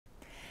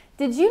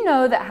Did you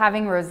know that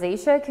having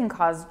rosacea can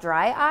cause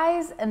dry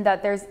eyes and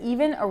that there's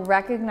even a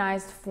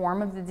recognized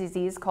form of the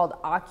disease called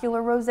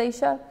ocular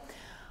rosacea?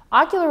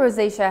 Ocular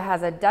rosacea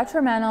has a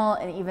detrimental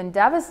and even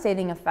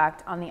devastating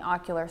effect on the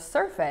ocular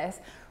surface,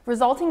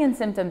 resulting in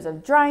symptoms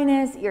of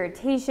dryness,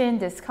 irritation,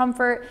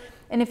 discomfort,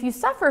 and if you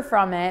suffer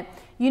from it,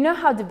 you know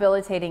how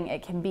debilitating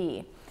it can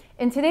be.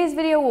 In today's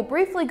video, we'll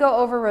briefly go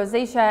over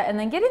rosacea and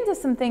then get into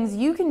some things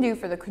you can do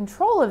for the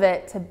control of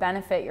it to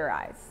benefit your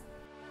eyes.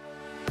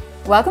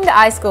 Welcome to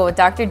Eye School with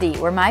Dr. D,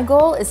 where my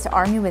goal is to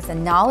arm you with the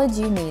knowledge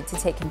you need to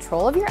take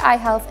control of your eye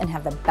health and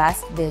have the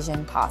best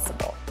vision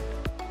possible.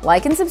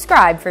 Like and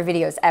subscribe for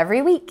videos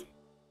every week.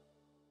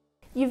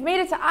 You've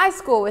made it to Eye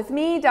School with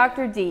me,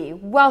 Dr. D.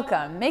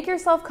 Welcome. Make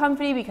yourself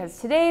comfy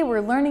because today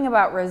we're learning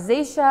about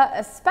rosacea,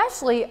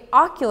 especially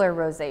ocular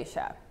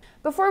rosacea.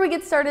 Before we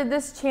get started,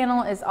 this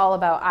channel is all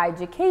about eye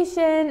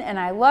education, and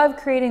I love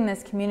creating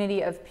this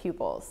community of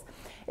pupils.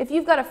 If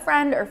you've got a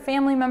friend or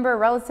family member or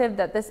relative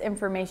that this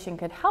information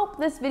could help,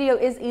 this video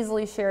is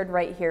easily shared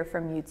right here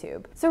from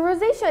YouTube. So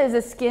rosacea is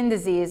a skin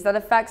disease that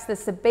affects the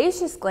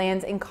sebaceous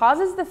glands and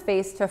causes the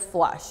face to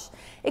flush.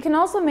 It can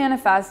also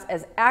manifest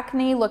as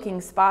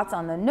acne-looking spots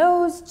on the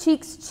nose,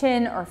 cheeks,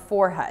 chin, or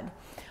forehead.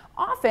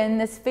 Often,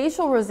 this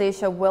facial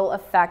rosacea will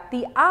affect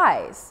the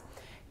eyes.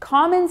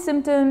 Common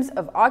symptoms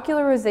of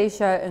ocular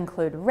rosacea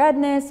include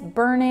redness,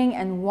 burning,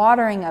 and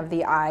watering of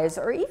the eyes,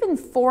 or even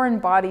foreign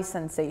body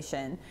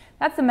sensation.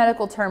 That's a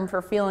medical term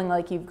for feeling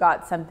like you've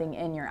got something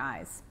in your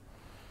eyes.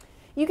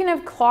 You can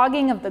have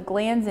clogging of the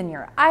glands in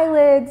your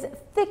eyelids,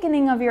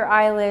 thickening of your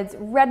eyelids,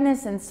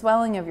 redness and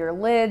swelling of your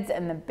lids,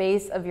 and the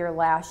base of your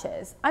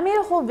lashes. I made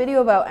a whole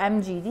video about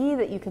MGD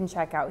that you can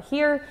check out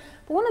here,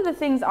 but one of the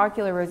things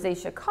ocular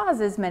rosacea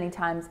causes many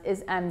times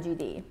is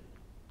MGD.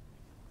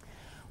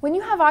 When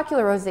you have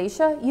ocular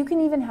rosacea, you can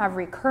even have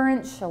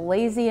recurrent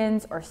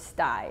chalazions or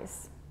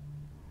styes.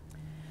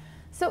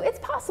 So it's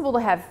possible to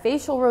have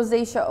facial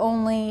rosacea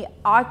only,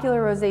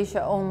 ocular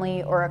rosacea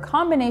only, or a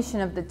combination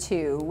of the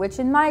two, which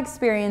in my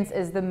experience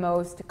is the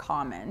most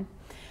common.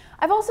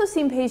 I've also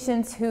seen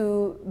patients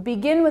who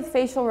begin with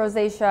facial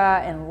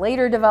rosacea and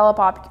later develop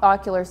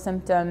ocular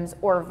symptoms,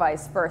 or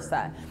vice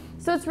versa.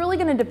 So it's really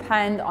going to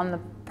depend on the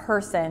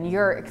person,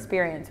 your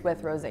experience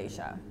with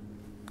rosacea.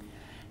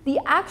 The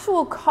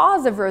actual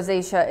cause of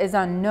rosacea is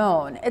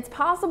unknown. It's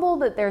possible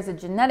that there's a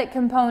genetic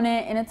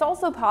component, and it's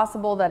also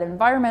possible that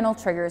environmental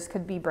triggers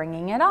could be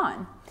bringing it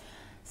on.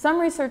 Some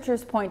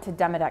researchers point to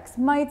Demodex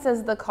mites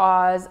as the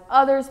cause.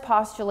 Others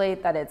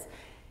postulate that it's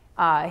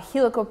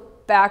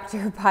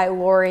Helicobacter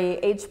pylori,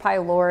 H.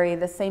 pylori,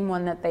 the same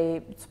one that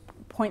they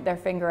point their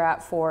finger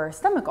at for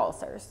stomach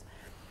ulcers.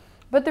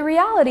 But the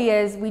reality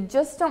is we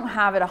just don't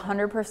have it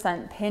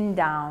 100% pinned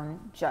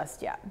down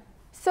just yet.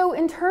 So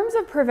in terms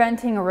of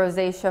preventing a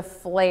rosacea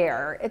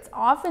flare, it's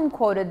often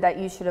quoted that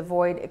you should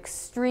avoid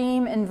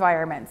extreme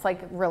environments, like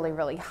really,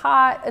 really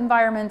hot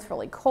environments,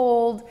 really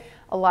cold.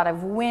 A lot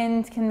of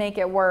wind can make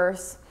it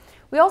worse.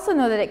 We also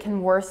know that it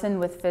can worsen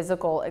with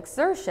physical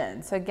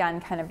exertion. So again,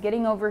 kind of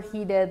getting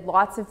overheated,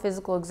 lots of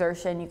physical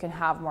exertion, you can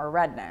have more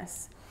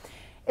redness.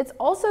 It's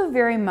also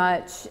very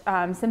much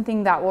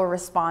something that will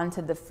respond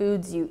to the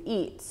foods you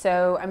eat.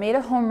 So I made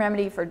a home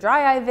remedy for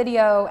dry eye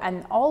video,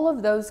 and all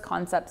of those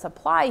concepts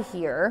apply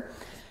here.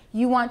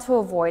 You want to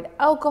avoid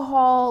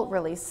alcohol,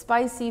 really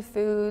spicy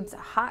foods,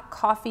 hot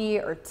coffee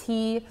or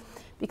tea,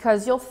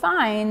 because you'll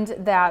find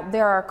that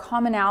there are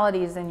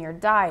commonalities in your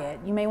diet.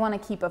 You may want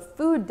to keep a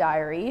food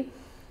diary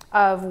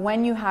of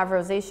when you have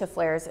rosacea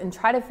flares and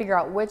try to figure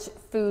out which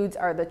foods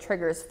are the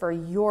triggers for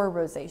your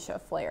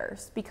rosacea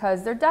flares,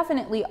 because there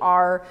definitely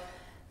are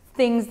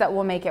things that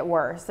will make it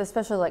worse,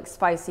 especially like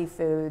spicy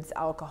foods,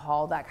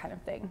 alcohol, that kind of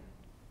thing.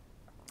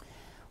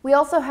 We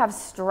also have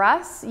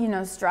stress. You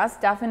know, stress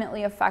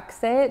definitely affects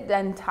it.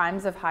 In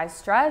times of high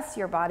stress,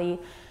 your body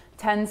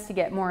tends to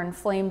get more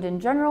inflamed in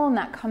general, and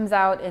that comes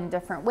out in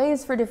different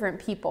ways for different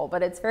people,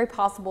 but it's very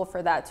possible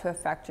for that to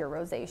affect your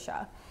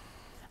rosacea.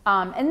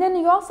 And then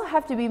you also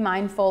have to be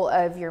mindful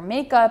of your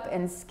makeup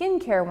and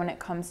skincare when it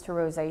comes to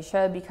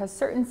rosacea, because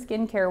certain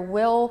skincare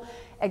will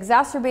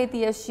exacerbate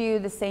the issue,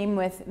 the same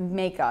with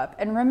makeup.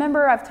 And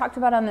remember, I've talked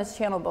about on this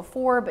channel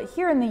before, but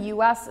here in the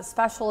US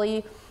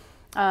especially,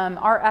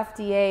 our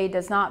FDA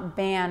does not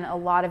ban a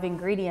lot of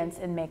ingredients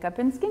in makeup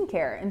and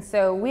skincare. And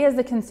so we as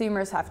the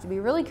consumers have to be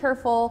really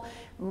careful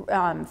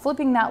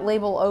flipping that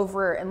label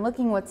over and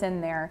looking what's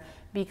in there,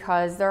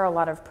 because there are a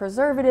lot of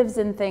preservatives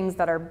and things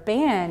that are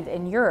banned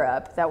in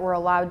Europe that we're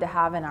allowed to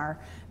have in our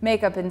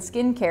makeup and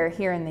skincare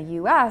here in the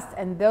US,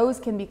 and those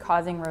can be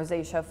causing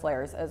rosacea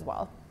flares as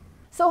well.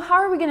 So how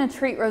are we going to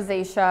treat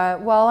rosacea?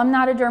 Well, I'm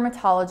not a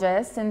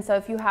dermatologist, and so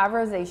if you have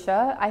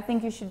rosacea, I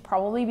think you should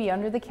probably be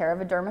under the care of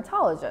a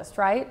dermatologist,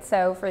 right?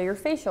 So for your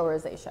facial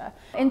rosacea.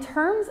 In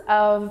terms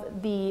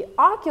of the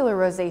ocular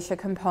rosacea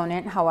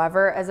component,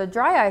 however, as a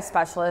dry eye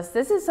specialist,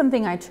 this is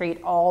something I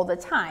treat all the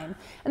time.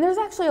 And there's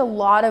actually a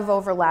lot of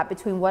overlap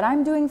between what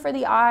I'm doing for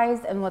the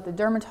eyes and what the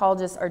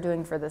dermatologists are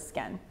doing for the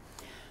skin.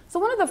 So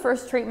one of the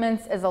first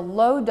treatments is a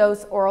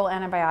low-dose oral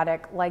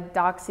antibiotic like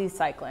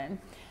doxycycline.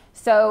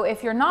 So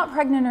if you're not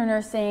pregnant or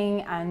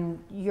nursing and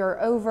you're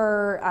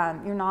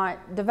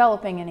not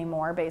developing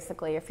anymore,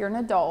 basically, if you're an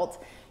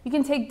adult, you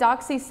can take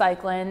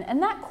doxycycline,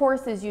 and that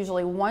course is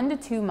usually 1 to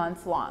 2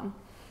 months long.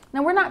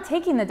 Now, we're not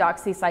taking the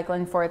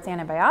doxycycline for its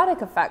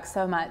antibiotic effect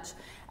so much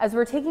as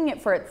we're taking it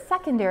for its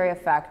secondary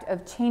effect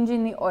of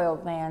changing the oil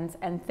glands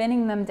and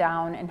thinning them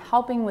down and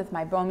helping with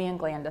meibomian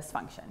gland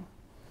dysfunction.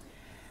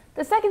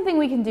 The second thing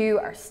we can do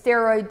are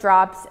steroid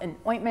drops and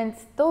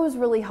ointments. Those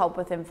really help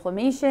with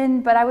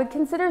inflammation, but I would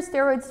consider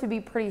steroids to be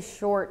pretty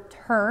short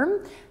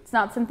term. It's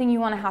not something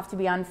you want to have to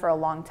be on for a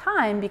long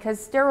time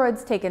because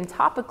steroids taken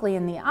topically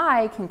in the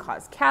eye can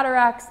cause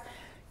cataracts,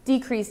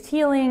 decreased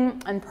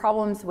healing, and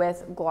problems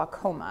with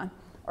glaucoma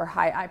or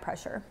high eye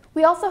pressure.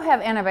 We also have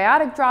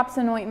antibiotic drops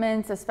and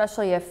ointments,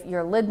 especially if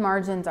your lid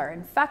margins are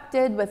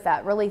infected with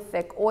that really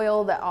thick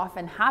oil that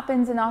often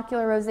happens in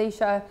ocular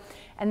rosacea.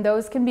 And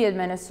those can be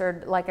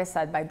administered, like I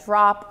said, by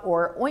drop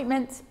or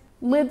ointment.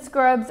 Lid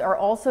scrubs are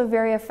also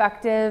very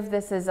effective.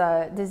 This is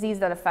a disease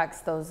that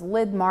affects those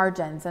lid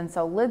margins. And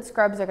so lid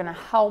scrubs are gonna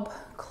help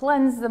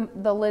cleanse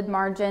the lid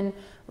margin,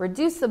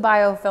 reduce the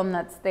biofilm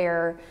that's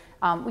there.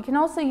 We can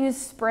also use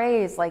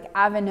sprays like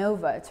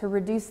Avenova to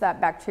reduce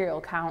that bacterial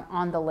count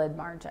on the lid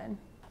margin.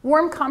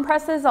 Warm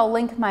compresses, I'll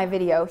link my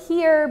video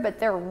here,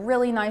 but they're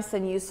really nice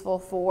and useful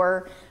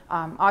for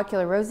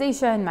ocular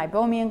rosacea and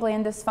meibomian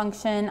gland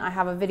dysfunction. I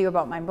have a video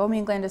about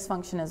meibomian gland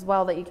dysfunction as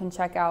well that you can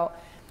check out.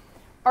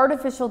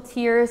 Artificial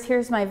tears,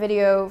 here's my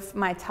video,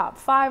 my top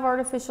 5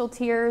 artificial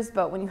tears,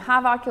 but when you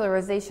have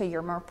ocular rosacea,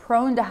 you're more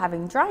prone to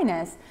having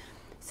dryness.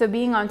 So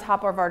being on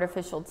top of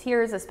artificial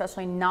tears,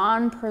 especially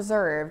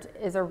non-preserved,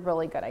 is a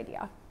really good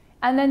idea.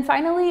 And then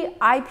finally,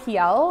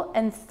 IPL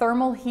and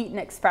thermal heat and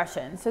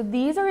expression. So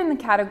these are in the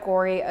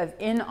category of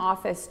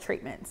in-office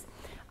treatments.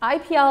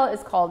 IPL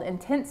is called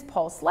intense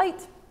pulse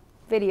light,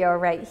 video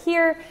right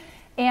here.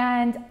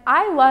 And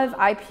I love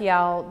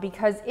IPL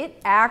because it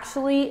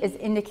actually is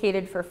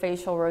indicated for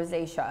facial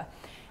rosacea.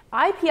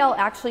 IPL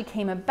actually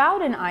came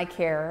about in eye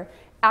care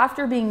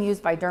after being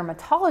used by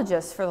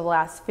dermatologists for the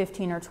last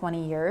 15 or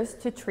 20 years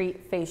to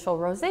treat facial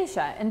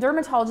rosacea. And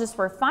dermatologists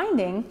were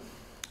finding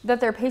that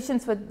their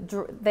patients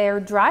with their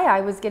dry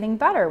eye was getting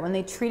better. When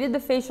they treated the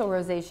facial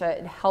rosacea,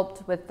 it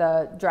helped with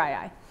the dry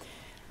eye.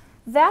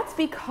 That's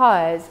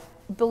because,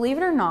 believe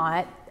it or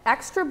not,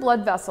 extra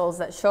blood vessels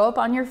that show up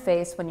on your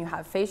face when you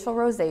have facial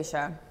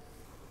rosacea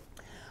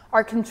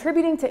are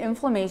contributing to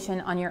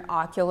inflammation on your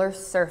ocular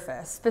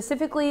surface.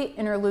 Specifically,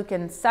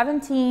 interleukin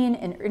 17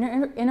 and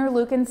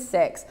interleukin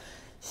 6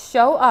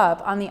 show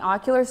up on the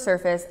ocular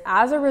surface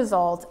as a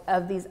result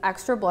of these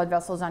extra blood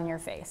vessels on your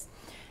face.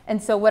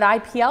 And so what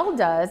IPL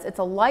does, it's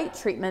a light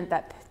treatment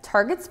that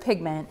targets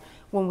pigment.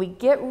 When we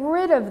get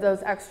rid of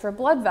those extra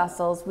blood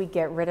vessels, we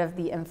get rid of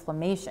the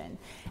inflammation.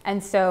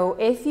 And so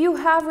if you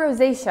have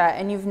rosacea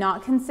and you've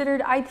not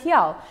considered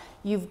IPL,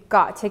 you've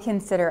got to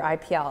consider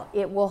IPL.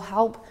 It will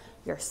help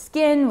your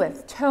skin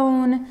with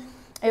tone.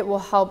 It will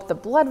help the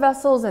blood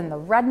vessels and the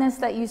redness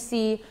that you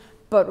see.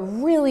 But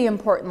really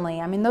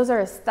importantly, I mean, those are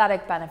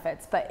aesthetic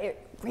benefits, but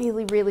it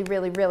really, really,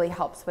 really, really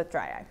helps with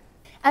dry eye.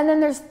 And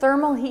then there's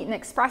thermal heat and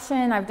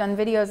expression. I've done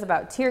videos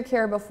about tear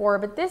care before,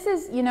 but this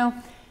is,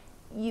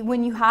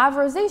 when you have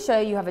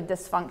rosacea, you have a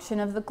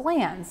dysfunction of the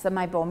glands. The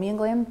meibomian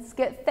glands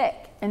get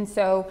thick. And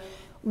so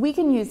we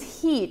can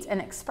use heat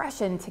and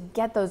expression to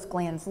get those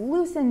glands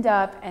loosened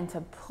up and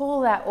to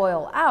pull that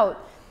oil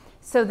out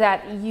so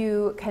that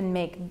you can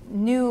make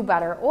new,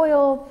 better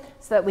oil,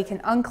 so that we can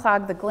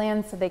unclog the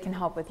glands so they can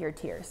help with your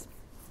tears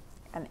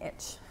and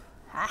itch.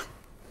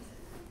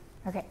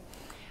 Okay.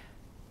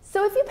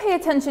 So if you pay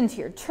attention to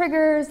your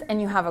triggers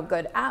and you have a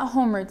good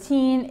at-home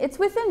routine, it's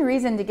within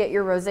reason to get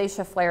your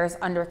rosacea flares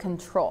under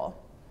control.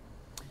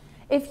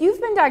 If you've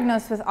been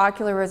diagnosed with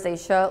ocular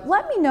rosacea,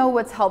 let me know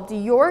what's helped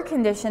your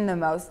condition the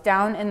most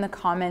down in the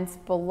comments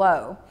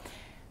below.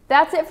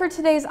 That's it for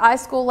today's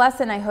iSchool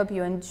lesson. I hope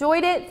you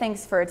enjoyed it.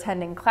 Thanks for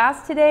attending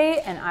class today,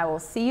 and I will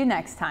see you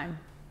next time.